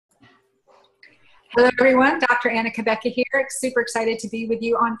Hello, everyone. Dr. Anna Cabeca here. Super excited to be with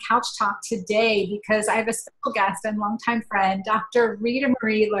you on Couch Talk today because I have a special guest and longtime friend, Dr.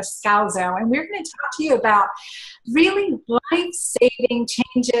 Ritamarie Loscalzo, and we're going to talk to you about really life-saving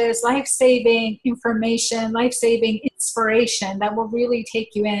changes, life-saving information, life-saving inspiration that will really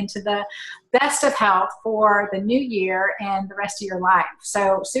take you into the best of health for the new year and the rest of your life.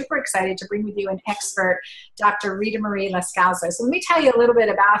 So super excited to bring with you an expert, Dr. Ritamarie Loscalzo. So let me tell you a little bit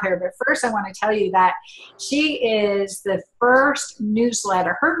about her, but first I want to tell you that she is the first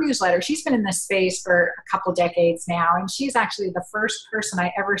newsletter, her newsletter, she's been in this space for a couple decades now, and she's actually the first person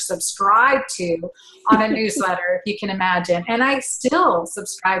I ever subscribed to on a newsletter, if you can imagine. And I still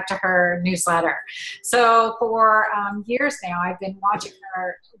subscribe to her newsletter. So for years now, I've been watching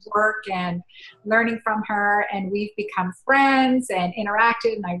her work and learning from her, and we've become friends and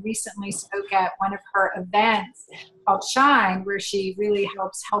interacted. And I recently spoke at one of her events called Shine, where she really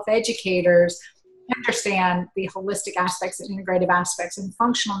helps health educators understand the holistic aspects and integrative aspects and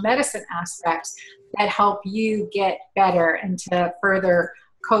functional medicine aspects that help you get better and to further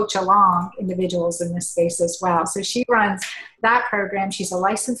coach along individuals in this space as well. So she runs that program. She's a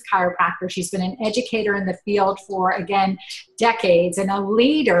licensed chiropractor. She's been an educator in the field for, again, decades, and a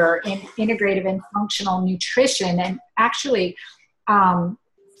leader in integrative and functional nutrition and actually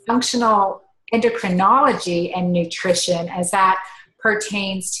functional endocrinology and nutrition as that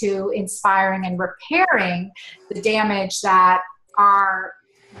pertains to inspiring and repairing the damage that our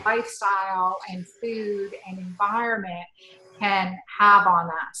lifestyle and food and environment can have on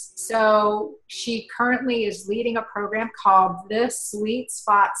us. So she currently is leading a program called the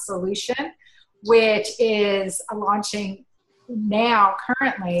Sweetspot Solution, which is launching now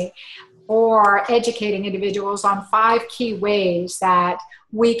currently for educating individuals on 5 key ways that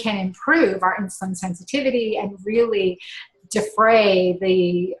we can improve our insulin sensitivity and really defray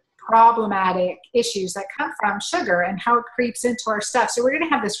the problematic issues that come from sugar and how it creeps into our stuff. So we're going to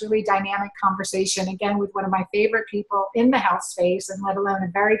have this really dynamic conversation, again, with one of my favorite people in the health space, and let alone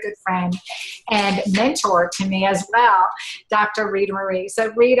a very good friend and mentor to me as well, Dr. Ritamarie.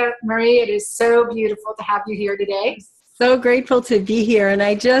 So Ritamarie, it is so beautiful to have you here today. So grateful to be here, and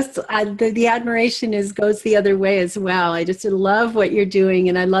the admiration goes the other way as well. I just love what you're doing,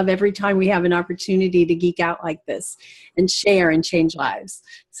 and I love every time we have an opportunity to geek out like this and share and change lives.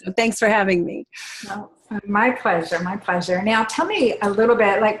 So thanks for having me. Well, my pleasure, my pleasure. Now tell me a little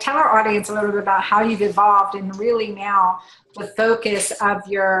bit, tell our audience a little bit about how you've evolved and really now the focus of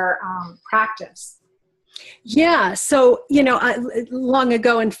your practice. Yeah. So, long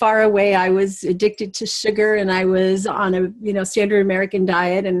ago and far away, I was addicted to sugar, and I was on a, standard American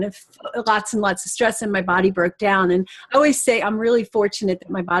diet, and lots and lots of stress, and my body broke down. And I always say I'm really fortunate that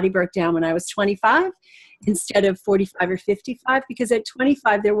my body broke down when I was 25 instead of 45 or 55, because at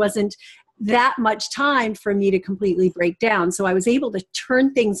 25, there wasn't that much time for me to completely break down. So I was able to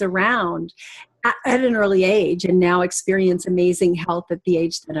turn things around at an early age and now experience amazing health at the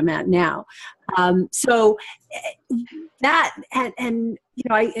age that I'm at now. So that, and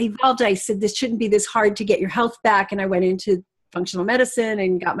I evolved. I said, this shouldn't be this hard to get your health back. And I went into functional medicine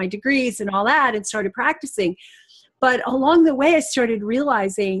and got my degrees and all that and started practicing. But along the way, I started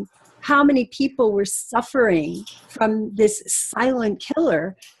realizing how many people were suffering from this silent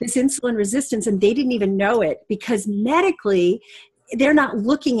killer, this insulin resistance, and they didn't even know it because medically, they're not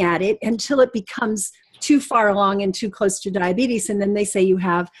looking at it until it becomes too far along and too close to diabetes. And then they say you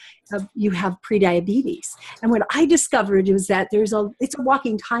have prediabetes. And what I discovered was that it's a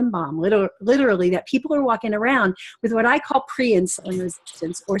walking time bomb, literally, that people are walking around with what I call pre-insulin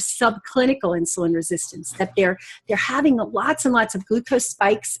resistance or subclinical insulin resistance, that they're having lots and lots of glucose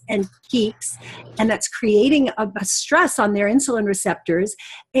spikes and peaks, and that's creating a stress on their insulin receptors.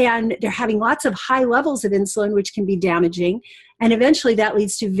 And they're having lots of high levels of insulin, which can be damaging. And eventually that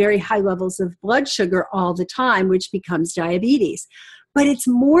leads to very high levels of blood sugar all the time, which becomes diabetes. But it's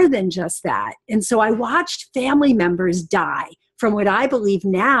more than just that. And so I watched family members die from what I believe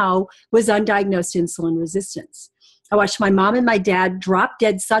now was undiagnosed insulin resistance. I watched my mom and my dad drop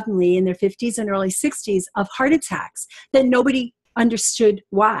dead suddenly in their 50s and early 60s of heart attacks that nobody understood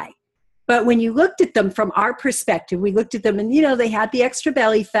why. But when you looked at them from our perspective, we looked at them and, they had the extra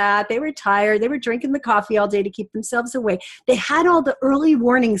belly fat, they were tired, they were drinking the coffee all day to keep themselves awake. They had all the early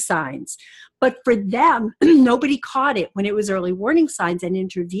warning signs. But for them, nobody caught it when it was early warning signs and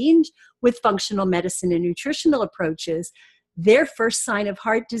intervened with functional medicine and nutritional approaches. Their first sign of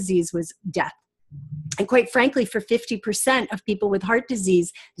heart disease was death. And quite frankly, for 50% of people with heart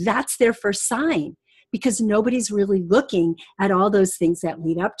disease, that's their first sign. because nobody's really looking at all those things that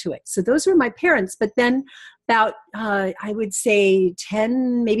lead up to it. So those were my parents. But then about, I would say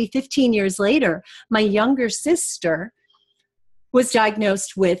 10, maybe 15 years later, my younger sister was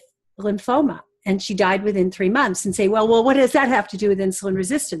diagnosed with lymphoma. And she died within 3 months. And say, well, what does that have to do with insulin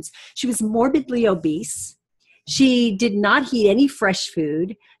resistance? She was morbidly obese. She did not eat any fresh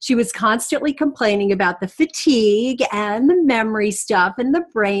food. She was constantly complaining about the fatigue and the memory stuff and the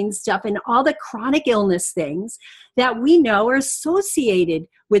brain stuff and all the chronic illness things that we know are associated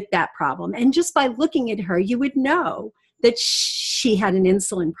with that problem. And just by looking at her, you would know that she had an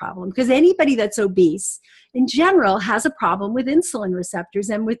insulin problem, because anybody that's obese in general has a problem with insulin receptors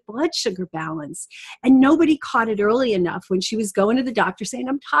and with blood sugar balance. And nobody caught it early enough when she was going to the doctor saying,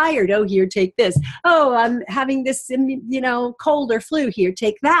 I'm tired. Oh, here, take this. Oh, I'm having this, cold or flu. Here,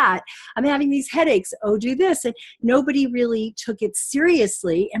 take that. I'm having these headaches. Oh, do this. And nobody really took it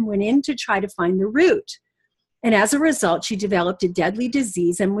seriously and went in to try to find the root. And as a result, she developed a deadly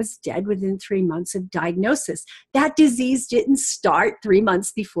disease and was dead within 3 months of diagnosis. That disease didn't start 3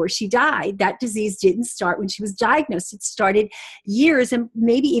 months before she died. That disease didn't start when she was diagnosed. It started years and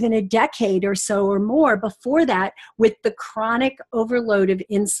maybe even a decade or so or more before that, with the chronic overload of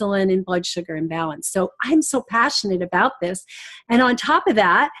insulin and blood sugar imbalance. So I'm so passionate about this. And on top of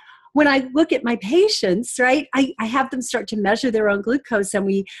that, when I look at my patients, right, I have them start to measure their own glucose, and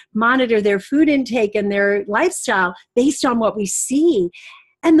we monitor their food intake and their lifestyle based on what we see.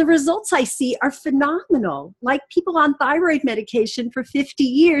 And the results I see are phenomenal. Like people on thyroid medication for 50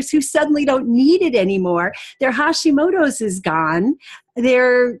 years who suddenly don't need it anymore. Their Hashimoto's is gone.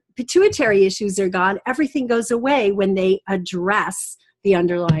 Their pituitary issues are gone. Everything goes away when they address the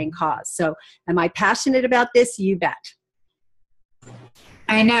underlying cause. So am I passionate about this? You bet.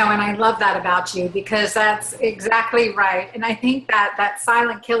 I know, and I love that about you, because that's exactly right. And I think that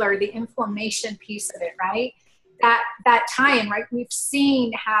silent killer, the inflammation piece of it, right? That tie-in, right? We've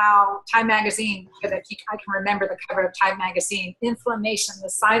seen how Time Magazine, I can remember the cover of Time Magazine, inflammation, the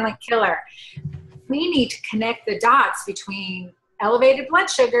silent killer. We need to connect the dots between elevated blood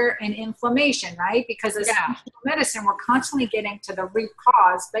sugar and inflammation, right? Because as medicine, we're constantly getting to the root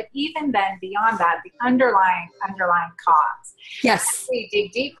cause, but even then beyond that, the underlying cause. Yes. As we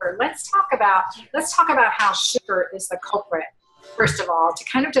dig deeper, let's talk about how sugar is the culprit, first of all, to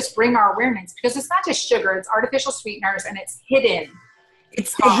kind of just bring our awareness, because it's not just sugar, it's artificial sweeteners, and it's hidden.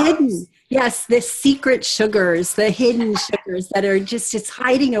 It's the hidden, yes, the secret sugars, the hidden sugars that are just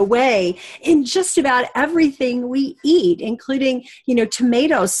hiding away in just about everything we eat, including,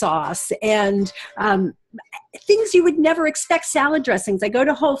 tomato sauce and things you would never expect, salad dressings. I go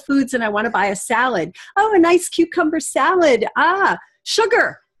to Whole Foods and I want to buy a salad. Oh, a nice cucumber salad.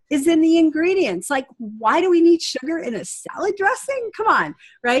 Sugar is in the ingredients. Like, why do we need sugar in a salad dressing? Come on,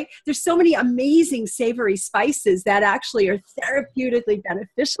 right? There's so many amazing savory spices that actually are therapeutically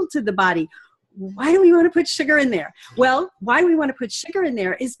beneficial to the body. Why do we want to put sugar in there? Well, why we want to put sugar in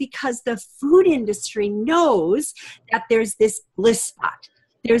there is because the food industry knows that there's this bliss spot.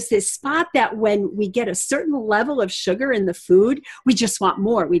 There's this spot that when we get a certain level of sugar in the food, we just want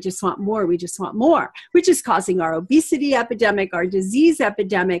more, we just want more, we just want more, which is causing our obesity epidemic, our disease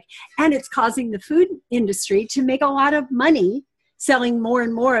epidemic, and it's causing the food industry to make a lot of money selling more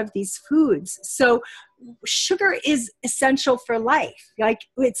and more of these foods. So sugar is essential for life.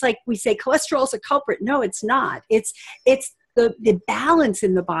 It's like we say cholesterol is a culprit. No, it's not. It's the balance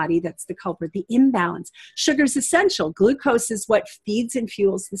in the body that's the culprit, the imbalance. Sugar is essential. Glucose is what feeds and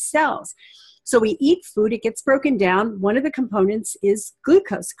fuels the cells. So we eat food, it gets broken down. One of the components is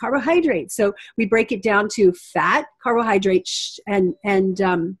glucose, carbohydrate. So we break it down to fat, carbohydrate, and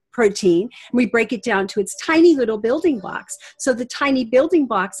protein. And we break it down to its tiny little building blocks. So the tiny building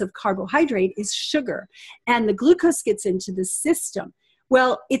blocks of carbohydrate is sugar. And the glucose gets into the system.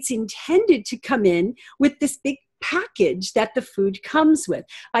 Well, it's intended to come in with this big package that the food comes with,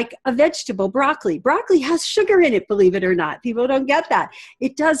 like a vegetable, broccoli. Broccoli has sugar in it, believe it or not. People don't get that.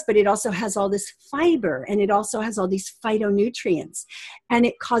 It does, but it also has all this fiber, and it also has all these phytonutrients, and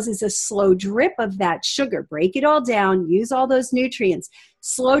it causes a slow drip of that sugar. Break it all down, use all those nutrients,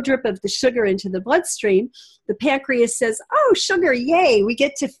 slow drip of the sugar into the bloodstream. The pancreas says, oh, sugar, yay, we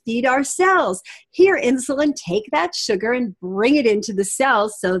get to feed our cells. Here, insulin, take that sugar and bring it into the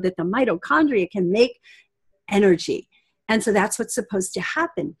cells so that the mitochondria can make energy. And so that's what's supposed to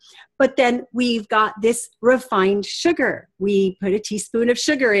happen. But then we've got this refined sugar. We put a teaspoon of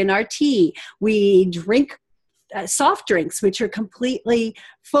sugar in our tea. We drink soft drinks, which are completely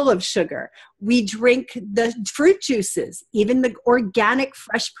full of sugar. We drink the fruit juices, even the organic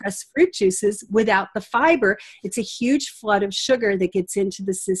fresh pressed fruit juices without the fiber. It's a huge flood of sugar that gets into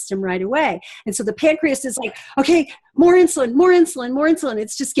the system right away. And so the pancreas is like, okay, more insulin, more insulin, more insulin.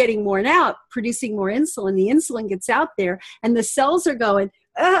 It's just getting worn out, producing more insulin. The insulin gets out there and the cells are going,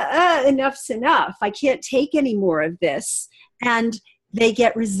 enough's enough. I can't take any more of this. And they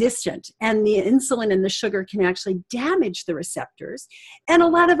get resistant, and the insulin and the sugar can actually damage the receptors. And a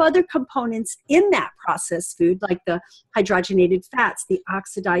lot of other components in that processed food, like the hydrogenated fats, the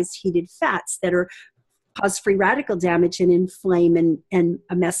oxidized heated fats that are cause free radical damage and inflame and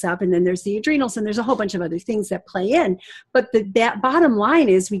mess up. And then there's the adrenals, and there's a whole bunch of other things that play in. But that bottom line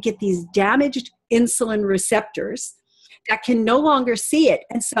is we get these damaged insulin receptors that can no longer see it.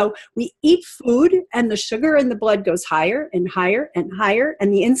 And so we eat food and the sugar in the blood goes higher and higher and higher,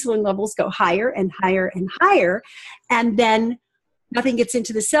 and the insulin levels go higher and higher and higher. And then nothing gets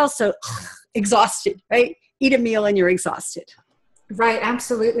into the cells. So exhausted, right? Eat a meal and you're exhausted. Right,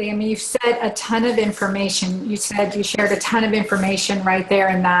 absolutely. I mean, you've said a ton of information. You said you shared a ton of information right there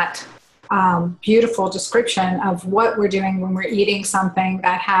in that beautiful description of what we're doing when we're eating something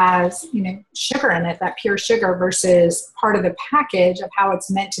that has, sugar in it, that pure sugar versus part of the package of how it's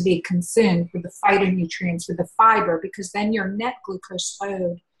meant to be consumed with the phytonutrients, with the fiber, because then your net glucose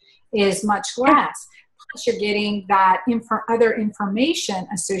load is much less. Plus you're getting that other information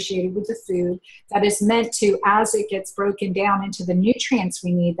associated with the food that is meant to, as it gets broken down into the nutrients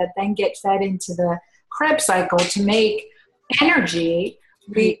we need that then get fed into the Krebs cycle to make energy.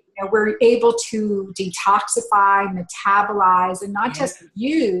 We're able to detoxify, metabolize, and not just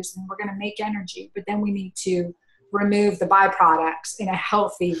use, and we're going to make energy, but then we need to remove the byproducts in a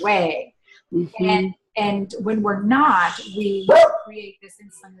healthy way. Mm-hmm. And when we're not, we create this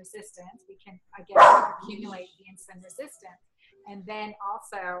insulin resistance. We can, again, accumulate the insulin resistance, and then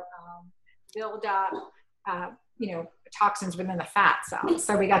also build up, toxins within the fat cells.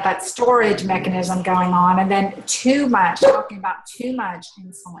 So we got that storage mechanism going on, and then talking about too much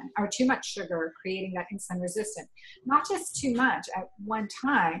insulin or too much sugar, creating that insulin resistance. Not just too much at one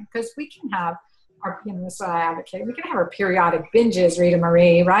time, because we can have this is what I advocate. We can have our periodic binges,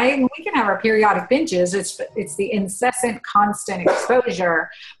 Ritamarie, right? When we can have our periodic binges, it's the incessant, constant exposure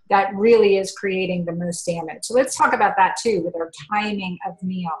that really is creating the most damage. So let's talk about that too, with our timing of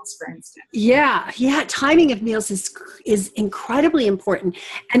meals, for instance. Yeah. Timing of meals is incredibly important.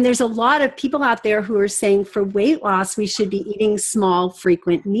 And there's a lot of people out there who are saying for weight loss, we should be eating small,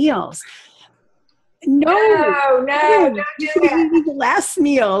 frequent meals. No, don't do it. Eat less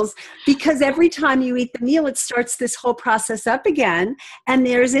meals, because every time you eat the meal, it starts this whole process up again, and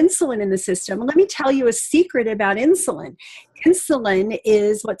there's insulin in the system. Let me tell you a secret about insulin. Insulin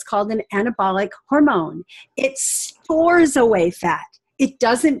is what's called an anabolic hormone. It stores away fat. It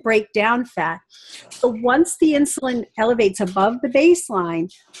doesn't break down fat. So once the insulin elevates above the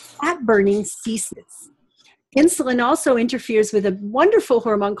baseline, fat burning ceases. Insulin also interferes with a wonderful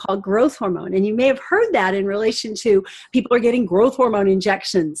hormone called growth hormone. And you may have heard that in relation to people are getting growth hormone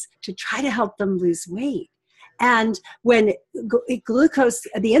injections to try to help them lose weight. And when the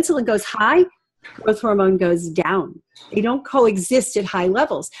insulin goes high, growth hormone goes down. They don't coexist at high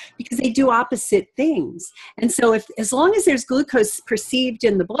levels because they do opposite things. And so as long as there's glucose perceived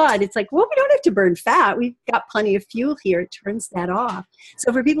in the blood, it's like, well, we don't have to burn fat. We've got plenty of fuel here. It turns that off.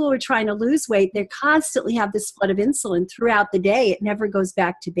 So for people who are trying to lose weight, they constantly have this flood of insulin throughout the day. It never goes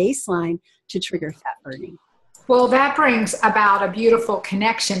back to baseline to trigger fat burning. Well, that brings about a beautiful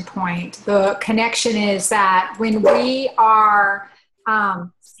connection point. The connection is that when we are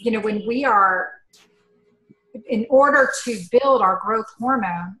in order to build our growth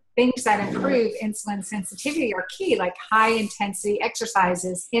hormone, things that improve insulin sensitivity are key, like high intensity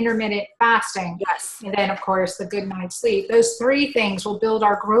exercises, intermittent fasting, and then of course the good night's sleep. Those three things will build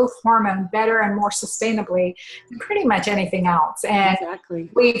our growth hormone better and more sustainably than pretty much anything else. And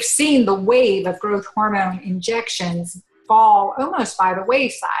we've seen the wave of growth hormone injections fall almost by the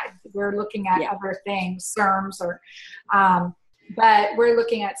wayside. We're looking at other things, SERMs but we're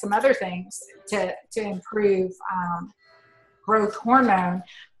looking at some other things to improve growth hormone,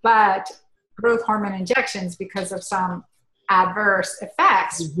 but growth hormone injections, because of some adverse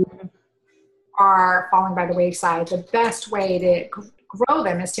effects, are falling by the wayside. The best way to grow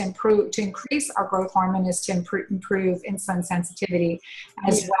them is to increase our growth hormone is to improve insulin sensitivity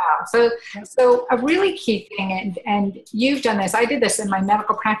as well. So a really key thing, and you've done this, I did this in my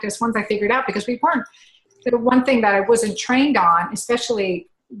medical practice once I figured out, because we weren't, the one thing that I wasn't trained on, especially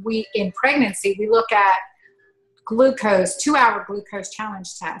in pregnancy, we look at glucose, 2-hour glucose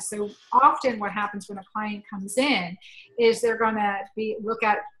challenge test. So often what happens when a client comes in is they're going to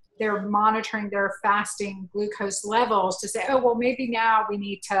they're monitoring their fasting glucose levels to say, oh, well, maybe now we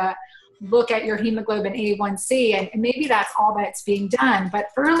need to look at your hemoglobin A1C, and maybe that's all that's being done. But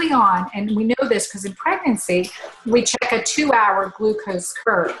early on, and we know this because in pregnancy, we check a 2-hour glucose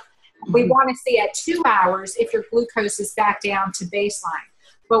curve. We want to see at 2 hours if your glucose is back down to baseline.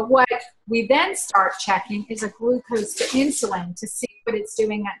 But what we then start checking is a glucose to insulin to see what it's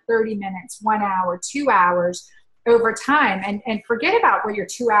doing at 30 minutes, 1 hour, 2 hours over time. And forget about what your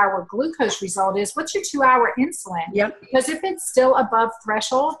 2-hour glucose result is. What's your 2-hour insulin? Yep. Because if it's still above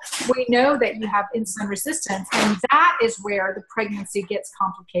threshold, we know that you have insulin resistance. And that is where the pregnancy gets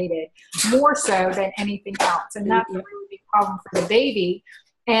complicated more so than anything else. And that's a really big problem for the baby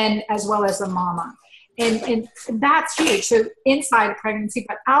and as well as the mama. And that's huge. So inside of pregnancy,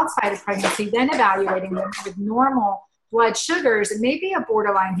 but outside of pregnancy, then evaluating them with normal blood sugars and maybe a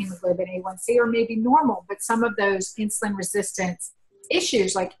borderline hemoglobin A1C or maybe normal, but some of those insulin resistance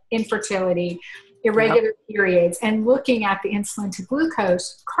issues like infertility, irregular periods, and looking at the insulin to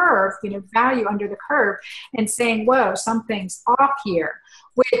glucose curve, value under the curve and saying, whoa, something's off here,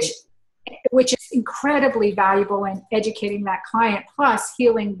 which is incredibly valuable in educating that client, plus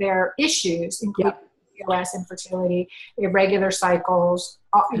healing their issues, including PCOS, infertility, irregular cycles,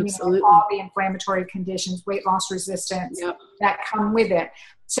 all the inflammatory conditions, weight loss resistance that come with it.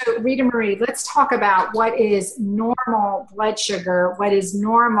 So Ritamarie, let's talk about what is normal blood sugar, what is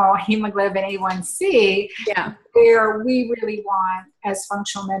normal hemoglobin A1C, where we really want as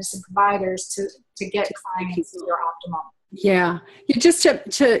functional medicine providers to get clients to their optimal. Yeah. Just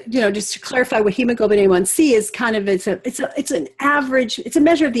to clarify what hemoglobin A1C is kind of, it's an average, it's a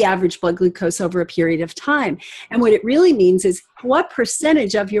measure of the average blood glucose over a period of time. And what it really means is what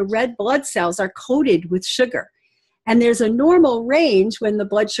percentage of your red blood cells are coated with sugar. And there's a normal range when the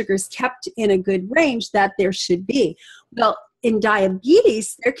blood sugar is kept in a good range that there should be. Well, in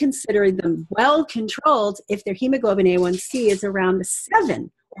diabetes, they're considering them well controlled if their hemoglobin A1C is around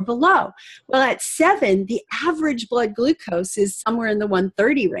 7 or below. Well, at 7, the average blood glucose is somewhere in the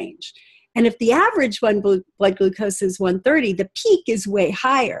 130 range. And if the average blood glucose is 130, the peak is way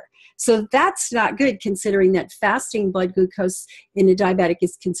higher. So that's not good, considering that fasting blood glucose in a diabetic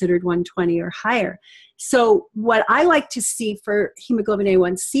is considered 120 or higher. So what I like to see for hemoglobin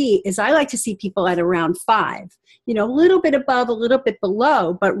A1C is I like to see people at around 5, a little bit above, a little bit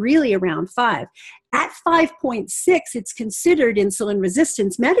below, but really around 5. At 5.6, it's considered insulin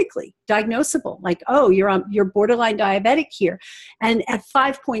resistance medically diagnosable. Like, oh, you're borderline diabetic here. And at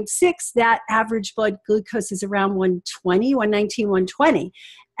 5.6, that average blood glucose is around 120, 119, 120.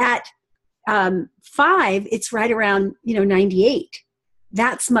 At 5, it's right around 98.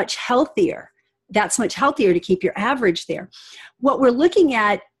 That's much healthier. That's much healthier to keep your average there. What we're looking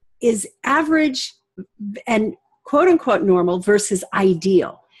at is average and quote unquote normal versus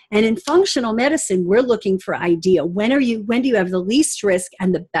ideal. And in functional medicine, we're looking for ideal. When do you have the least risk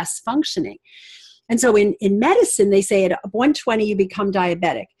and the best functioning? And so in medicine, they say at 120, you become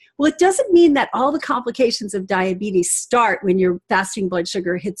diabetic. Well, it doesn't mean that all the complications of diabetes start when your fasting blood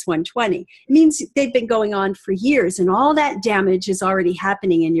sugar hits 120. It means they've been going on for years, and all that damage is already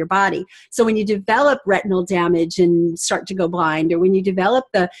happening in your body. So when you develop retinal damage and start to go blind, or when you develop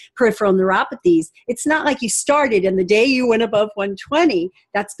the peripheral neuropathies, it's not like you started and the day you went above 120,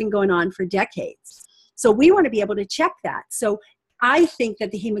 that's been going on for decades. So we want to be able to check that. So I think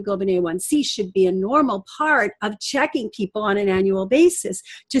that the hemoglobin A1C should be a normal part of checking people on an annual basis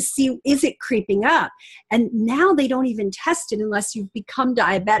to see, is it creeping up? And now they don't even test it unless you've become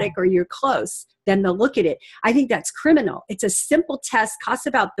diabetic or you're close. Then they'll look at it. I think that's criminal. It's a simple test, costs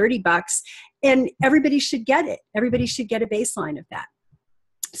about $30, and everybody should get it. Everybody should get a baseline of that.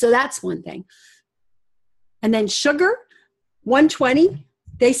 So that's one thing. And then sugar, 120.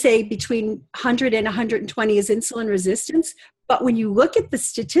 They say between 100 and 120 is insulin resistance. But when you look at the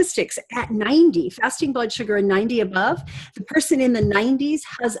statistics at 90, fasting blood sugar in 90 above, the person in the 90s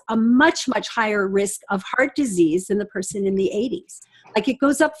has a much, much higher risk of heart disease than the person in the 80s. Like it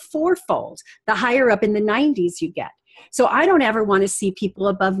goes up 4-fold, the higher up in the 90s you get. So I don't ever want to see people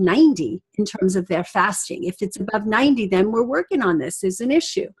above 90 in terms of their fasting. If it's above 90, then we're working on this as an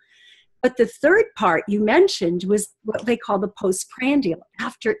issue. But the third part you mentioned was what they call the postprandial,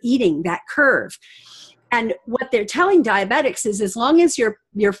 after eating, that curve. And what they're telling diabetics is as long as your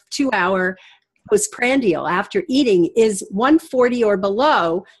 2-hour postprandial after eating is 140 or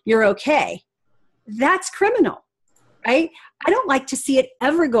below, you're okay. That's criminal, right? I don't like to see it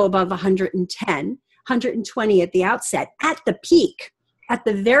ever go above 110, 120 at the outset, at the peak. at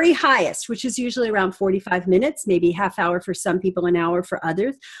the very highest, which is usually around 45 minutes, maybe half hour for some people, an hour for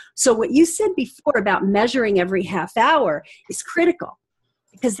others. So what you said before about measuring every half hour is critical,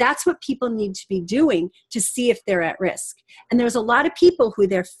 because that's what people need to be doing to see if they're at risk. And there's a lot of people who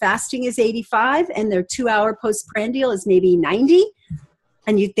their fasting is 85 and their 2-hour postprandial is maybe 90.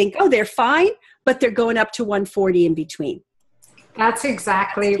 And you think, oh, they're fine, but they're going up to 140 in between. That's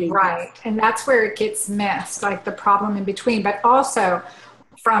exactly right. And that's where it gets missed, like the problem in between. But also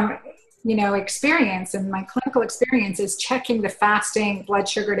from, experience, and my clinical experience is checking the fasting blood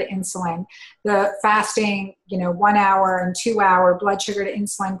sugar to insulin, the fasting, 1 hour and 2 hour blood sugar to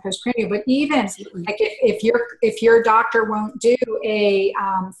insulin postprandial. But even like if your doctor won't do a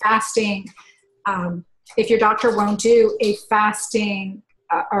fasting, if your doctor won't do a fasting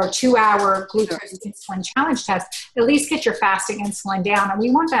or 2-hour glucose insulin challenge test, at least get your fasting insulin down. And we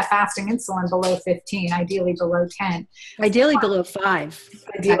want that fasting insulin below 15, ideally below 10. Ideally below 5,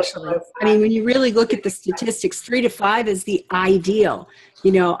 actually. Below 5. I mean, when you really look at the statistics, 3 to 5 is the ideal,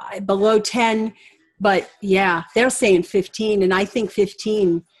 below 10. But yeah, they're saying 15. And I think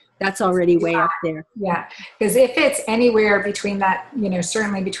 15, that's already way up there. Yeah, because if it's anywhere between that,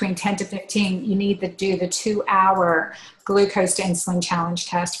 certainly between 10 to 15, you need to do the 2-hour glucose to insulin challenge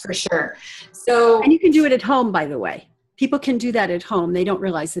test for sure. So, and you can do it at home, by the way. People can do that at home. They don't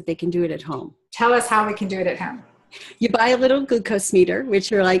realize that they can do it at home. Tell us how we can do it at home. You buy a little glucose meter,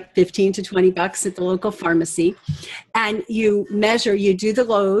 which are like 15 to 20 bucks at the local pharmacy, and you measure, you do the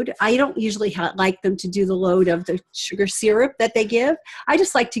load. I don't usually like them to do the load of the sugar syrup that they give. I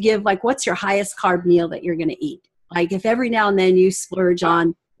just like to give, like, what's your highest carb meal that you're going to eat? Like, if every now and then you splurge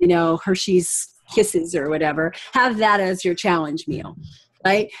on, Hershey's Kisses or whatever, have that as your challenge meal.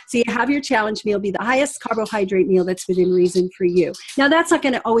 Right? So you have your challenge meal be the highest carbohydrate meal that's within reason for you. Now, that's not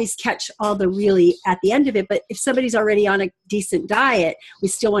going to always catch all the really at the end of it, but if somebody's already on a decent diet, we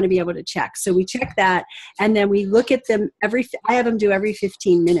still want to be able to check. So we check that, and then we look at them I have them do every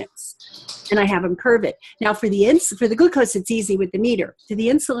 15 minutes, and I have them curve it. Now, for the glucose, it's easy with the meter. For the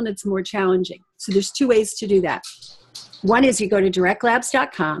insulin, it's more challenging. So there's 2 ways to do that. One is you go to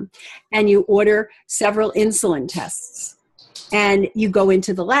directlabs.com and you order several insulin tests. And you go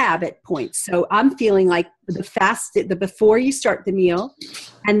into the lab at points. So I'm feeling like the before you start the meal,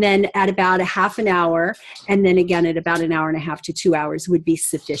 and then at about a half an hour, and then again at about an hour and a half to 2 hours would be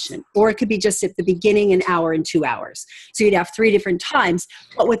sufficient. Or it could be just at the beginning, an hour and 2 hours. So you'd have 3 different times.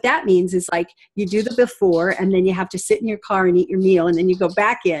 But what that means is, like, you do the before, and then you have to sit in your car and eat your meal, and then you go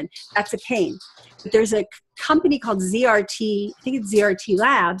back in. That's a pain. But there's a company called ZRT, I think it's ZRT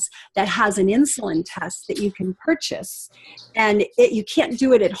Labs, that has an insulin test that you can purchase. And you can't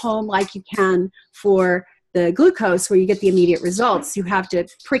do it at home like you can for the glucose, where you get the immediate results. You have to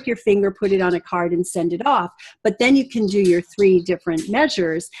prick your finger, put it on a card, and send it off. But then you can do your 3 different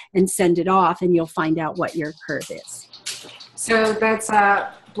measures and send it off, and you'll find out what your curve is. So that's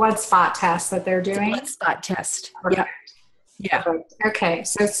a blood spot test that they're doing? Blood spot test. Okay. Yeah. Okay.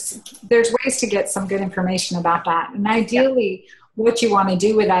 So there's ways to get some good information about that. And ideally, what you want to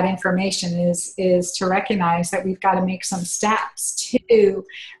do with that information is to recognize that we've got to make some steps to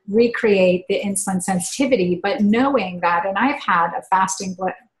recreate the insulin sensitivity, but knowing that, and I've had a fasting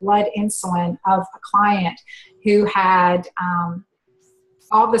blood insulin of a client who had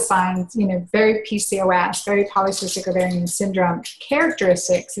all the signs, very PCOS, very polycystic ovarian syndrome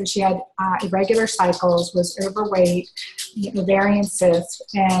characteristics. So she had irregular cycles, was overweight, ovarian cysts,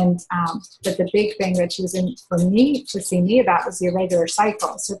 and but the big thing that she was in for me to see me about was the irregular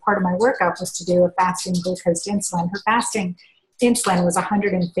cycles. So part of my workup was to do a fasting glucose insulin. Her fasting insulin was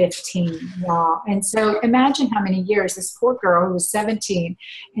 115, y'all. And so imagine how many years this poor girl who was 17,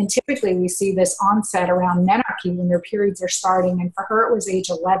 and typically we see this onset around menarche when their periods are starting, and for her it was age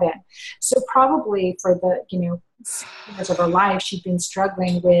 11. So probably for the, years of her life, she'd been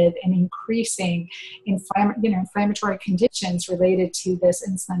struggling with an increasing inflammatory conditions related to this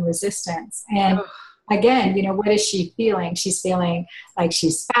insulin resistance. And again, what is she feeling? She's feeling like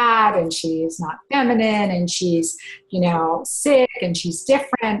she's fat and she's not feminine and she's, sick and she's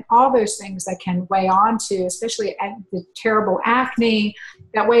different. All those things that can weigh on to, especially the terrible acne,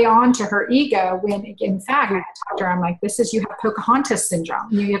 that weigh on to her ego when, in fact, I talked to her, I'm like, you have Pocahontas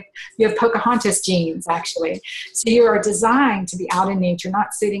syndrome. You have Pocahontas genes, actually. So you are designed to be out in nature,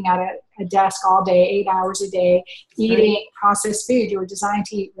 not sitting at a desk all day, 8 hours a day, eating processed food. You were designed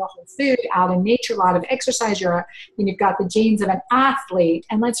to eat real whole food, out in nature, a lot of exercise. You've got the genes of an athlete.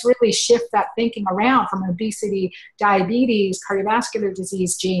 And let's really shift that thinking around from obesity, diabetes, cardiovascular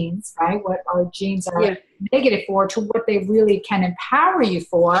disease genes, right? What our genes are negative for to what they really can empower you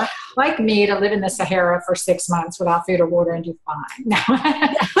for, like me, to live in the Sahara for 6 months without food or water and do fine. No.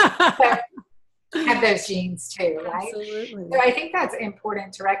 Have those genes too, right? Absolutely. So I think that's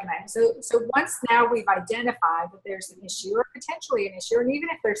important to recognize. So once now we've identified that there's an issue or potentially an issue, and even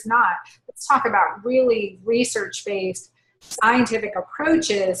if there's not, let's talk about really research-based scientific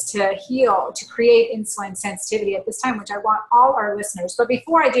approaches to heal, to create insulin sensitivity at this time, which I want all our listeners. But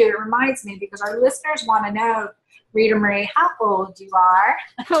before I do, it reminds me, because our listeners want to know, Ritamarie, how old you are.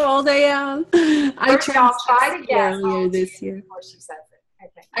 How old I am? First, I'll try to guess earlier this year. before she says it.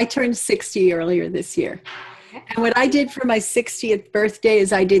 Okay. I turned 60 earlier this year. And what I did for my 60th birthday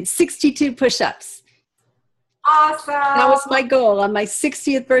is I did 62 push-ups. Awesome. That was my goal. On my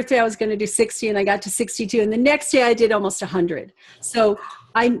 60th birthday, I was going to do 60, and I got to 62. And the next day, I did almost 100. So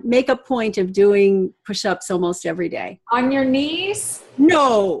I make a point of doing push-ups almost every day. On your knees?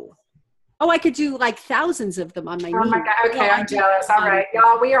 No. Oh, I could do like thousands of them on my knees. Oh my God. Okay, I'm jealous. All right.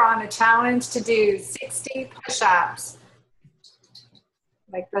 Y'all, we are on a challenge to do 60 push-ups.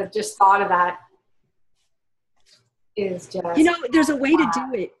 Like the just thought of that is just. You know, there's a way to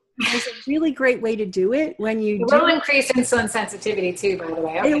do it. There's a really great way to do it when you It will increase insulin sensitivity too, by the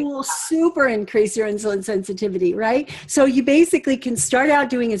way. Okay. It will super increase your insulin sensitivity, right? So you basically can start out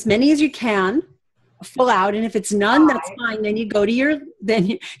doing as many as you can, full out, and if it's none, that's fine. Then you go to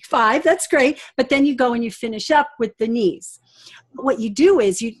then 5, that's great, but then you go and you finish up with the knees. What you do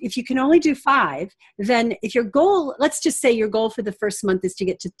is, if you can only do 5, then if your goal, let's just say your goal for the first month is to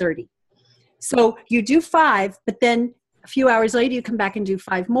get to 30. So you do 5, but then a few hours later, you come back and do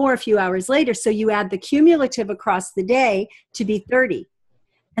 5 more a few hours later. So you add the cumulative across the day to be 30.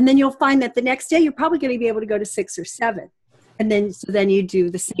 And then you'll find that the next day, you're probably going to be able to go to 6 or 7. And then you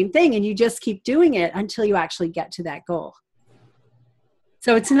do the same thing, and you just keep doing it until you actually get to that goal.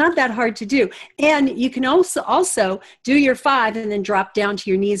 So it's not that hard to do. And you can also do your 5 and then drop down to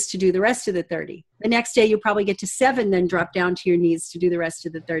your knees to do the rest of the 30. The next day, you'll probably get to 7, then drop down to your knees to do the rest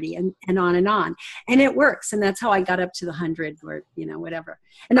of the 30, and on and on. And it works. And that's how I got up to the 100 or, whatever.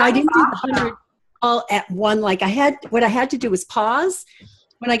 And I didn't do the 100 all at one. Like what I had to do was pause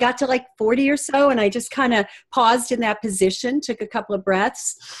when I got to like 40 or so. And I just kind of paused in that position, took a couple of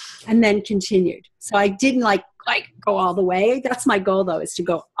breaths, and then continued. So I didn't like go all the way. That's my goal, though, is to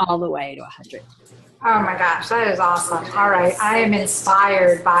go all the way to 100. Oh my gosh, that is awesome. All right. I am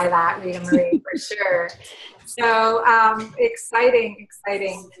inspired by that, Ritamarie, for sure. So exciting.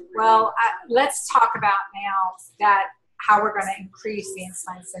 Well, let's talk about now how we're going to increase the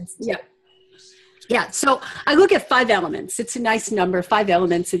insulin sensitivity. Yeah, so I look at 5 elements. It's a nice number, 5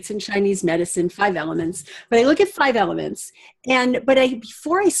 elements. It's in Chinese medicine, 5 elements. But I look at 5 elements.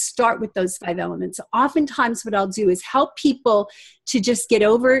 Before I start with those 5 elements, oftentimes what I'll do is help people to just get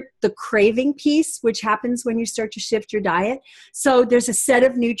over the craving piece, which happens when you start to shift your diet. So there's a set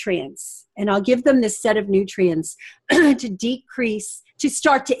of nutrients, and I'll give them this set of nutrients to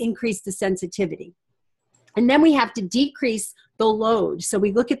start to increase the sensitivity. And then we have to decrease the load. So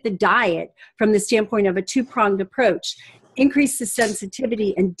we look at the diet from the standpoint of a 2-pronged approach: increase the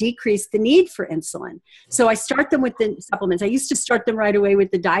sensitivity and decrease the need for insulin. So I start them with the supplements. I used to start them right away with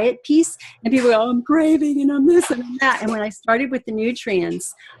the diet piece, and people go, I'm craving and I'm this and I'm that. And when I started with the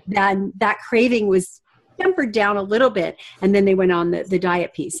nutrients, then that craving was tempered down a little bit, and then they went on the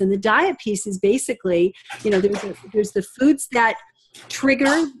diet piece. And the diet piece is basically, there's the foods that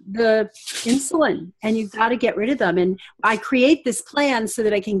trigger the insulin, and you've got to get rid of them. And I create this plan so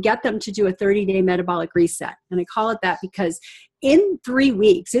that I can get them to do a 30-day metabolic reset. And I call it that because in 3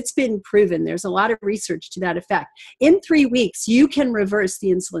 weeks, it's been proven, there's a lot of research to that effect. In 3 weeks, you can reverse the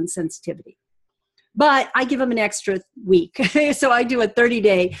insulin sensitivity. But I give them an extra week. So I do a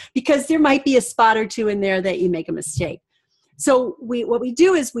 30-day because there might be a spot or two in there that you make a mistake. So what we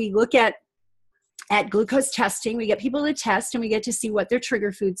do is we look at glucose testing. We get people to test, and we get to see what their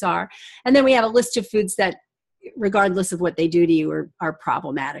trigger foods are. And then we have a list of foods that, regardless of what they do to you, are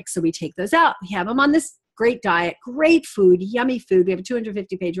problematic. So we take those out. We have them on this great diet, great food, yummy food. We have a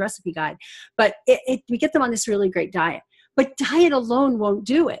 250-page recipe guide. But we get them on this really great diet. But diet alone won't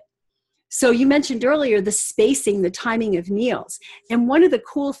do it. So you mentioned earlier the spacing, the timing of meals. And one of the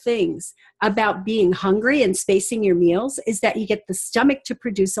cool things about being hungry and spacing your meals is that you get the stomach to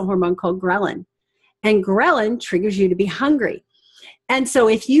produce a hormone called ghrelin. And ghrelin triggers you to be hungry. And so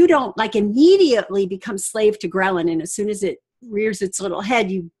if you don't immediately become slave to ghrelin, and as soon as it rears its little head,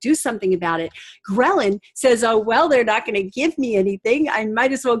 you do something about it, ghrelin says, oh, well, they're not going to give me anything. I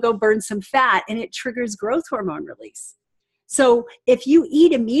might as well go burn some fat. And it triggers growth hormone release. So if you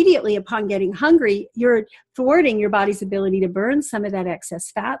eat immediately upon getting hungry, you're thwarting your body's ability to burn some of that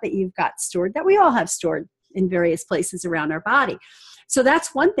excess fat that you've got stored, that we all have stored in various places around our body. So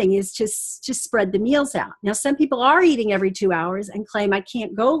that's one thing, is to spread the meals out. Now, some people are eating every 2 hours and claim I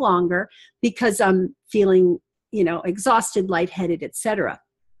can't go longer because I'm feeling, exhausted, lightheaded, etc.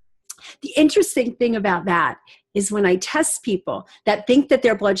 The interesting thing about that is when I test people that think that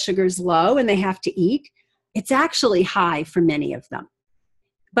their blood sugar is low and they have to eat, it's actually high for many of them.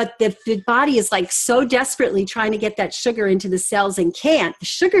 But the body is like so desperately trying to get that sugar into the cells and can't. The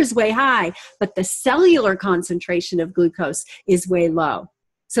sugar's way high, but the cellular concentration of glucose is way low.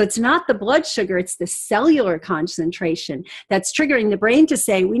 So it's not the blood sugar, it's the cellular concentration that's triggering the brain to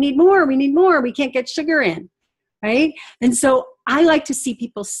say, we need more, we can't get sugar in, right? And so I like to see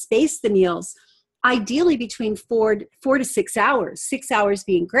people space the meals, ideally between 4 to 6 hours, 6 hours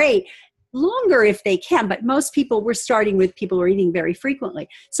being great, longer if they can, but most people, we're starting with people who are eating very frequently.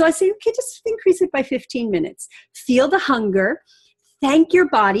 So I say, okay, just increase it by 15 minutes. Feel the hunger. Thank your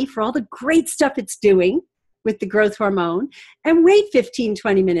body for all the great stuff it's doing with the growth hormone, and wait 15,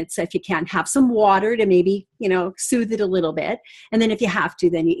 20 minutes if you can. Have some water to maybe, soothe it a little bit. And then if you have to,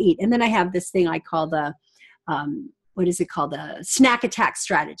 then you eat. And then I have this thing I call the, the snack attack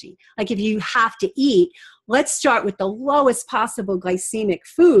strategy. Like if you have to eat, let's start with the lowest possible glycemic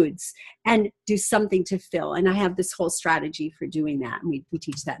foods and do something to fill. And I have this whole strategy for doing that. And we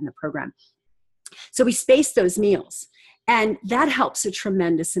teach that in the program. So we space those meals. And that helps a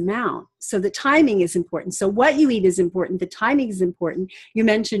tremendous amount. So the timing is important. So what you eat is important. The timing is important. You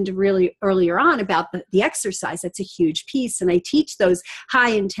mentioned really earlier on about the exercise. That's a huge piece. And I teach those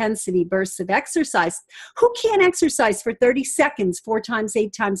high intensity bursts of exercise. Who can't exercise for 30 seconds, 4 times,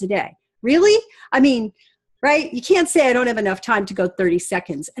 8 times a day? Really? I mean, right? You can't say I don't have enough time to go 30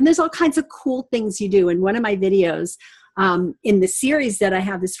 seconds. And there's all kinds of cool things you do. In one of my videos, in the series that I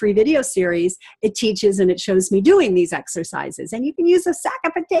have, this free video series, it teaches and it shows me doing these exercises. And you can use a sack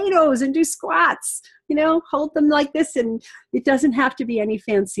of potatoes and do squats, hold them like this. And it doesn't have to be any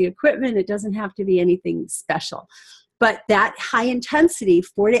fancy equipment. It doesn't have to be anything special. But that high intensity,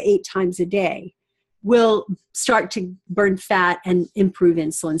 4 to 8 times a day, will start to burn fat and improve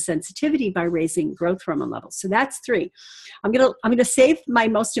insulin sensitivity by raising growth hormone levels. So that's 3. I'm gonna save my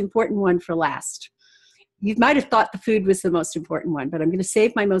most important one for last. You might have thought the food was the most important one, but I'm going to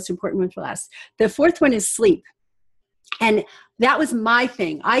save my most important one for last. The 4th one is sleep. And that was my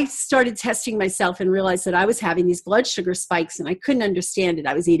thing. I started testing myself and realized that I was having these blood sugar spikes and I couldn't understand it.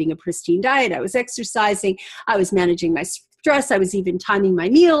 I was eating a pristine diet. I was exercising. I was managing my stress. I was even timing my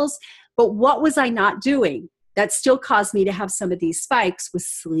meals. But what was I not doing that still caused me to have some of these spikes was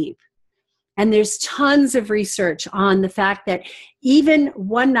sleep. And there's tons of research on the fact that even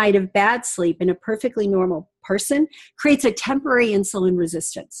one night of bad sleep in a perfectly normal person creates a temporary insulin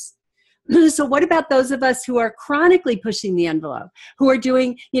resistance. So what about those of us who are chronically pushing the envelope, who are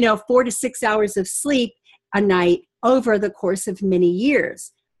doing, 4 to 6 hours of sleep a night over the course of many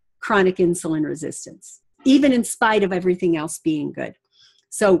years? Chronic insulin resistance, even in spite of everything else being good.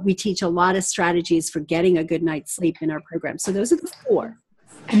 So we teach a lot of strategies for getting a good night's sleep in our program. So those are the 4.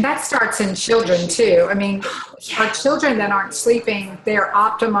 And that starts in children too. I mean, our children that aren't sleeping their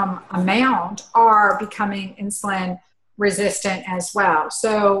optimum amount are becoming insulin resistant as well.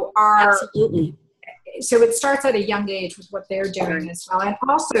 So Absolutely. So it starts at a young age with what they're doing as well. And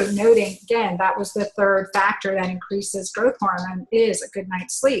also noting, again, that was the 3rd factor that increases growth hormone is a good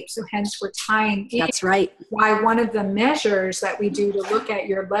night's sleep. So hence we're tying in. That's right. Why one of the measures that we do to look at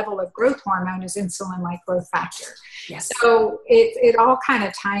your level of growth hormone is insulin-like growth factor. Yes. So it all kind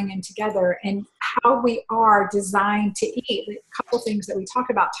of tying in together, and how we are designed to eat. A couple things that we talk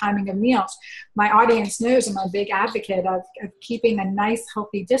about, timing of meals. My audience knows I'm a big advocate of keeping a nice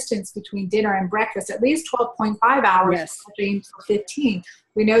healthy distance between dinner and breakfast, at least 12.5 hours, yes. 15.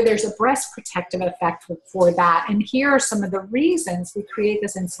 We know there's a breast protective effect for that. And here are some of the reasons we create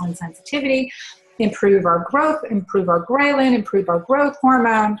this insulin sensitivity: improve our growth, improve our ghrelin, improve our growth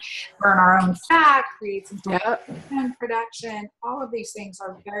hormone, burn our own fat, create some insulin production. All of these things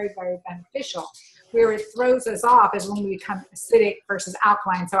are very, very beneficial. Where it throws us off is when we become acidic versus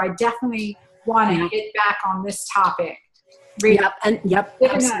alkaline. So I definitely want to get back on this topic.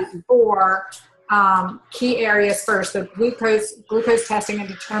 Absolutely. 4 key areas first: the glucose testing and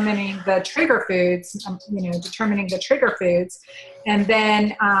determining the trigger foods, and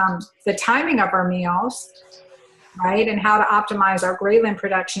then the timing of our meals, right? And how to optimize our ghrelin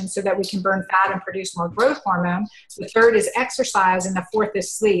production so that we can burn fat and produce more growth hormone. The 3rd is exercise, and the 4th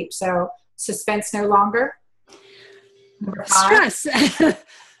is sleep. So suspense no longer. Number 5. Stress.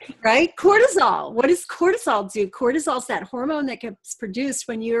 Right? Cortisol. What does cortisol do? Cortisol is that hormone that gets produced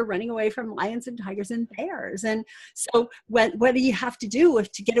when you're running away from lions and tigers and bears. And so what do you have to do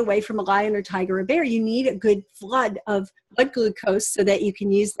to get away from a lion or tiger or bear? You need a good flood of blood glucose so that you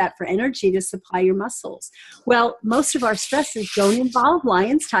can use that for energy to supply your muscles. Well, most of our stresses don't involve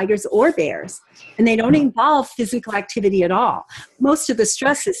lions, tigers, or bears, and they don't involve physical activity at all. Most of the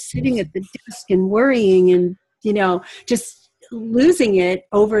stress is sitting at the desk and worrying and, just losing it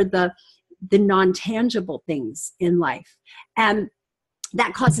over the non-tangible things in life. And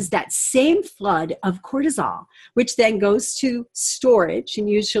that causes that same flood of cortisol, which then goes to storage and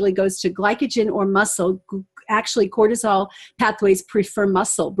usually goes to glycogen or muscle. Actually, cortisol pathways prefer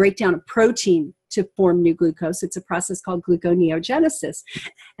muscle, breakdown of protein to form new glucose. It's a process called gluconeogenesis.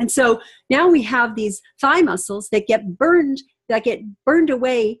 And so now we have these thigh muscles that get burned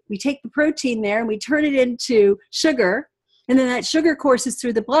away. We take the protein there and we turn it into sugar. And then that sugar courses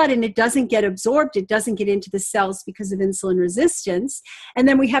through the blood and it doesn't get absorbed. It doesn't get into the cells because of insulin resistance. And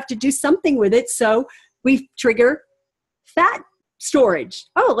then we have to do something with it. So we trigger fat storage.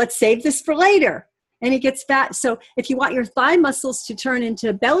 Oh, let's save this for later. And it gets fat. So if you want your thigh muscles to turn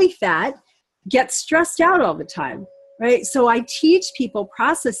into belly fat, get stressed out all the time, right? So I teach people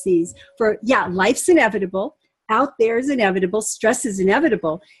processes for, life's inevitable. Out there is inevitable. Stress is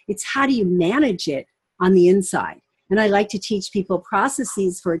inevitable. It's how do you manage it on the inside? And I like to teach people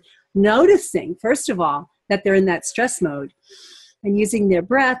processes for noticing, first of all, that they're in that stress mode and using their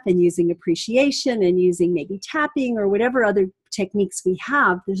breath and using appreciation and using maybe tapping or whatever other techniques we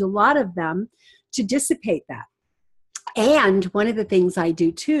have. There's a lot of them to dissipate that. And one of the things I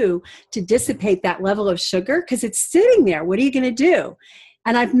do too, to dissipate that level of sugar, because it's sitting there, what are you going to do?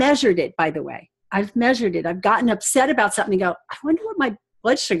 And I've measured it, by the way. I've measured it. I've gotten upset about something and go, I wonder what my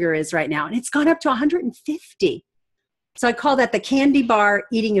blood sugar is right now. And it's gone up to 150. So I call that the candy bar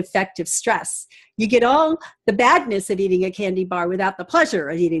eating effect of stress. You get all the badness of eating a candy bar without the pleasure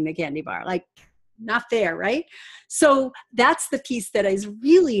of eating the candy bar. Like, not fair, right? So that's the piece that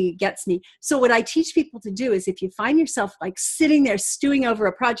really gets me. So what I teach people to do is if you find yourself like sitting there stewing over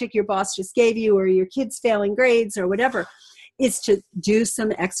a project your boss just gave you or your kids failing grades or whatever, is to do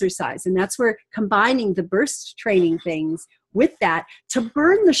some exercise. And that's where combining the burst training things with that to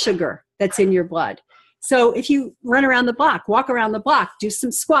burn the sugar that's in your blood. So if you run around the block, walk around the block, do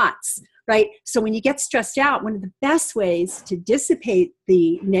some squats, right? So when you get stressed out, one of the best ways to dissipate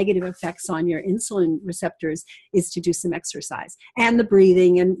the negative effects on your insulin receptors is to do some exercise and the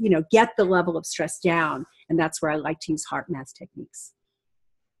breathing and, get the level of stress down. And that's where I like to use heart math techniques.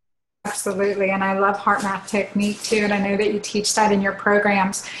 Absolutely. And I love heart math technique too. And I know that you teach that in your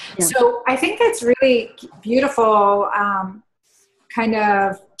programs. Yeah. So I think that's really beautiful kind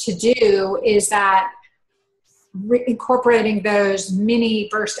of to do is that incorporating those mini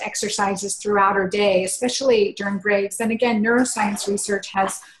burst exercises throughout our day, especially during breaks. And again, neuroscience research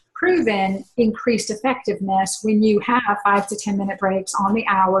has proven increased effectiveness when you have 5 to 10 minute breaks on the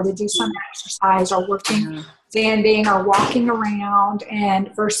hour to do some exercise or working, standing or walking around,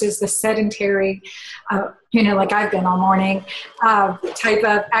 and versus the sedentary, like I've been all morning type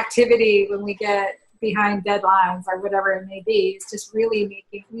of activity when we get behind deadlines or whatever it may be. It's just really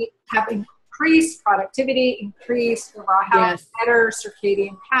making we have increased productivity, increased overall health, better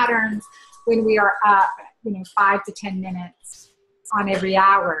circadian patterns when we are up, 5 to 10 minutes on every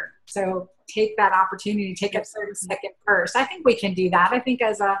hour. So take that opportunity, take a 30-second burst. I think we can do that. I think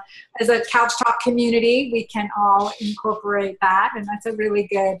as a Couch Talk community, we can all incorporate that. And that's a really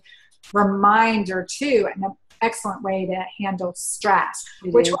good reminder too, and an excellent way to handle stress,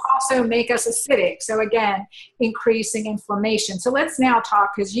 which will also make us acidic. So again, increasing inflammation. So let's now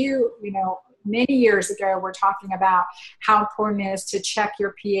talk, because many years ago, we're talking about how important it is to check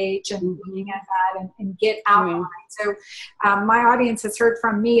your pH and looking at that and get alkaline. So my audience has heard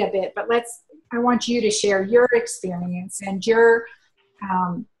from me a bit, but I want you to share your experience and your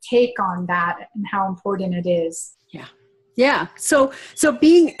take on that and how important it is. Yeah. So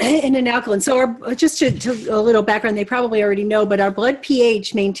being in an alkaline, just to a little background, they probably already know, but our blood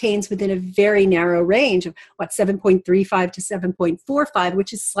pH maintains within a very narrow range of 7.35 to 7.45,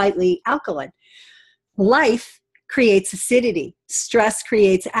 which is slightly alkaline. Life creates acidity. Stress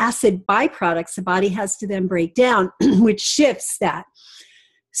creates acid byproducts the body has to then break down, which shifts that.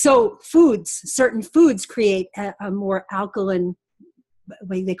 So certain foods create a more alkaline,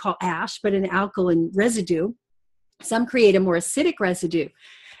 what they call ash, but an alkaline residue. Some create a more acidic residue.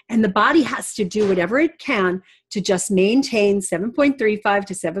 And the body has to do whatever it can to just maintain 7.35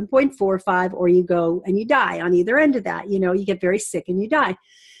 to 7.45, or you go and you die on either end of that. You get very sick and you die.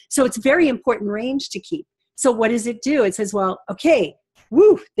 So it's a very important range to keep. So what does it do? It says, well, okay,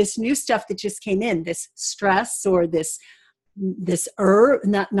 woo, this new stuff that just came in, this stress or this herb,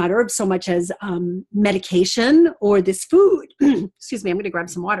 not herb so much as medication or this food. Excuse me, I'm going to grab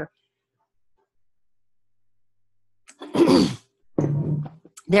some water.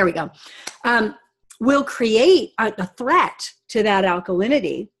 There we go. Will create a threat to that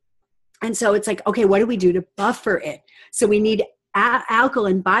alkalinity. And so it's like, okay, what do we do to buffer it? So we need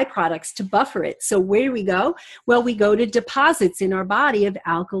alkaline byproducts to buffer it. So where do we go? Well, we go to deposits in our body of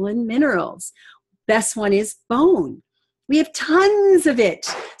alkaline minerals. Best one is bone. We have tons of it.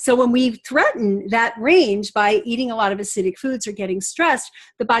 So when we threaten that range by eating a lot of acidic foods or getting stressed,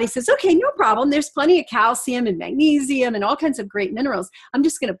 the body says, okay, no problem. There's plenty of calcium and magnesium and all kinds of great minerals. I'm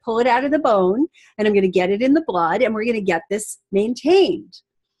just going to pull it out of the bone and I'm going to get it in the blood and we're going to get this maintained.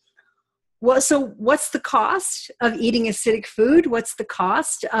 Well, so what's the cost of eating acidic food? What's the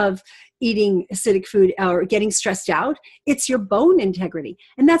cost of eating acidic food or getting stressed out? It's your bone integrity.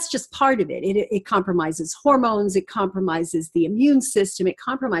 And that's just part of it. It compromises hormones. It compromises the immune system. It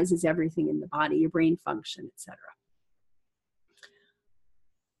compromises everything in the body, your brain function, etc.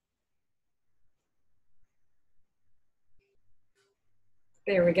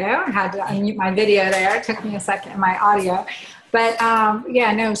 There we go. I had to unmute my video there. It took me a second, my audio. But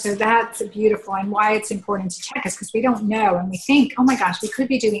yeah, no, so that's beautiful. And why it's important to check is because we don't know. And we think, oh my gosh, we could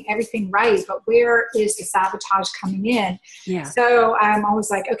be doing everything right, but where is the sabotage coming in? Yeah. So I'm always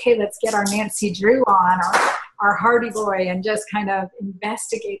like, okay, let's get our Nancy Drew on, our Hardy Boy, and just kind of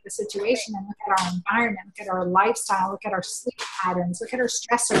investigate the situation and look at our environment, look at our lifestyle, look at our sleep patterns, look at our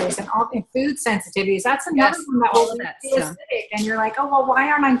stressors and all and food sensitivities. That's another one that will be acidic. And you're like, oh, well,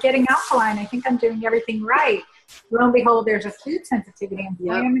 why aren't I getting alkaline? I think I'm doing everything right. Lo and behold, there's a food sensitivity,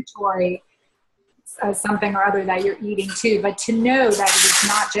 inflammatory, something or other that you're eating too. But to know that it is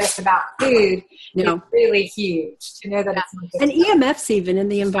not just about food is really huge. To know that it's not just and EMFs even in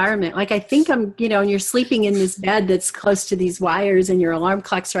the environment. Like I think and you're sleeping in this bed that's close to these wires and your alarm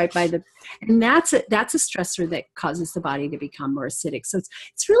clock's right by and that's a stressor that causes the body to become more acidic. So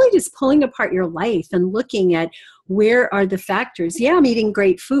it's really just pulling apart your life and looking at where are the factors. Yeah, I'm eating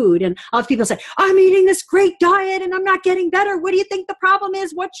great food. And a lot of people say, I'm eating this great diet and I'm not getting better. What do you think the problem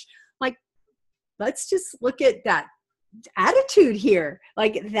is? Let's just look at that attitude here.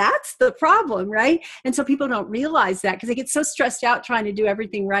 Like that's the problem, right? And so people don't realize that because they get so stressed out trying to do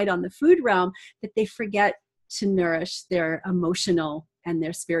everything right on the food realm that they forget to nourish their emotional and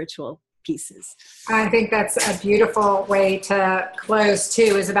their spiritual pieces. I think that's a beautiful way to close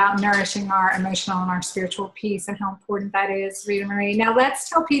too, is about nourishing our emotional and our spiritual piece and how important that is, Ritamarie. Now let's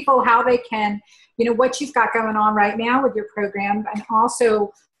tell people how they can, what you've got going on right now with your program, and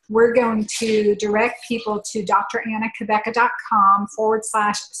also we're going to direct people to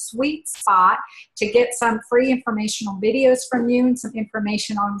drAnnaCabeca.com/Sweetspot to get some free informational videos from you and some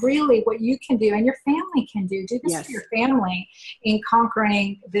information on really what you can do and your family can do. Do this for your family in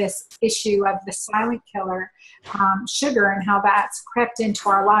conquering this issue of the silent killer, sugar, and how that's crept into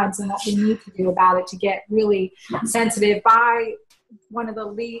our lives and what we need to do about it to get really sensitive by one of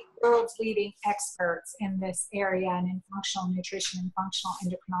the world's leading experts in this area and in functional nutrition and functional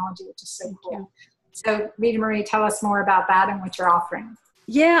endocrinology, which is so cool. So Ritamarie, tell us more about that and what you're offering.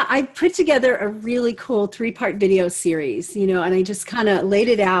 Yeah, I put together a really cool 3-part video series, and I just kind of laid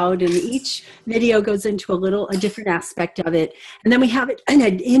it out, and each video goes into a different aspect of it. And then we have it in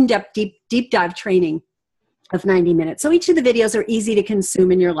an in-depth, deep dive training of 90 minutes. So each of the videos are easy to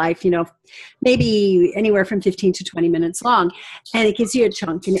consume in your life, maybe anywhere from 15 to 20 minutes long. And it gives you a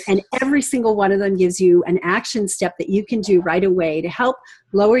chunk. And every single one of them gives you an action step that you can do right away to help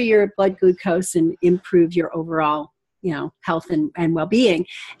lower your blood glucose and improve your overall health and well-being.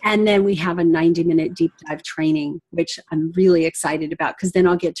 And then we have a 90-minute deep dive training, which I'm really excited about because then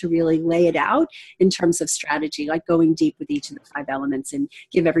I'll get to really lay it out in terms of strategy, like going deep with each of the 5 elements and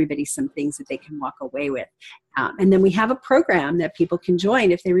give everybody some things that they can walk away with. And then we have a program that people can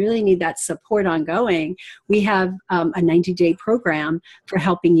join if they really need that support ongoing. We have a 90-day program for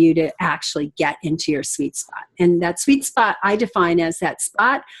helping you to actually get into your sweet spot. And that sweet spot I define as that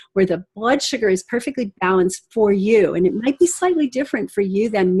spot where the blood sugar is perfectly balanced for you. And it might be slightly different for you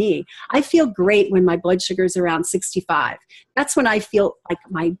than me. I feel great when my blood sugar is around 65. That's when I feel like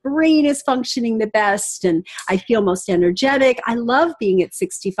my brain is functioning the best and I feel most energetic. I love being at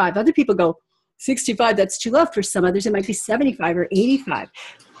 65. Other people go, 65, that's too low. For some others, it might be 75 or 85.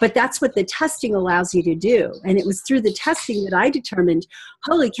 But that's what the testing allows you to do. And it was through the testing that I determined,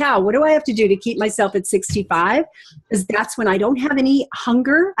 holy cow, what do I have to do to keep myself at 65? Because that's when I don't have any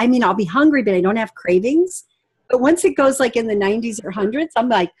hunger. I mean, I'll be hungry, but I don't have cravings. But once it goes like in the 90s or 100s, I'm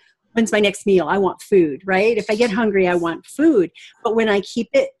like, when's my next meal? I want food, right? If I get hungry, I want food. But when I keep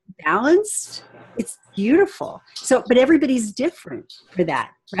it balanced, it's beautiful. So, but everybody's different for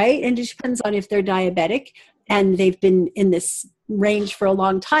that, right? And it depends on if they're diabetic and they've been in this range for a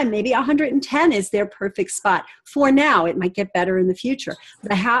long time. Maybe 110 is their perfect spot for now. It might get better in the future.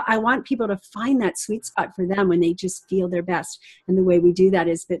 But I want people to find that sweet spot for them when they just feel their best. And the way we do that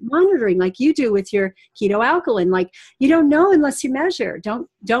is that monitoring, like you do with your keto alkaline. Like, you don't know unless you measure. Don't.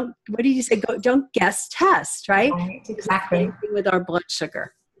 What do you say? Don't guess, test, right? Right, exactly. Same thing with our blood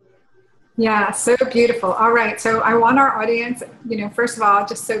sugar. Yeah, so beautiful. All right. So I want our audience, first of all,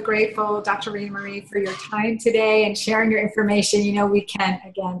 just so grateful, Dr. Ritamarie, for your time today and sharing your information. We can,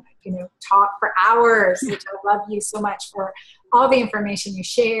 again, talk for hours, which I love you so much for all the information you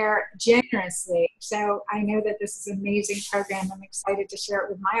share generously. So I know that this is an amazing program. I'm excited to share it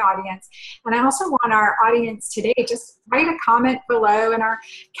with my audience. And I also want our audience today, just write a comment below in our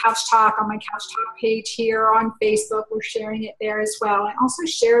Couch Talk, on my Couch Talk page here on Facebook. We're sharing it there as well. And also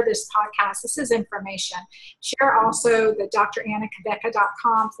share this podcast. This is information. Share also the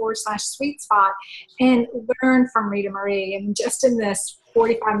drAnnaCabeca.com/Sweetspot and learn from Ritamarie. And just in this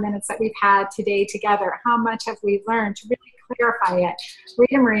 45 minutes that we've had today together, how much have we learned to really clarify it?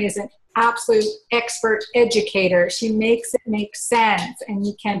 Ritamarie is an absolute expert educator. She makes it make sense, and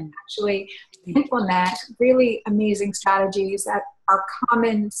you can actually implement really amazing strategies that are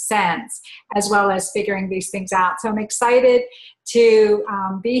common sense, as well as figuring these things out. So I'm excited to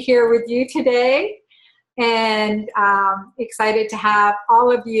be here with you today, and excited to have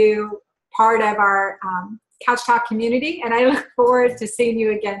all of you part of our Couch Talk community, and I look forward to seeing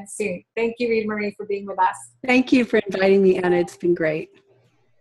you again soon. Thank you, Ritamarie, for being with us. Thank you for inviting me, Anna. It's been great.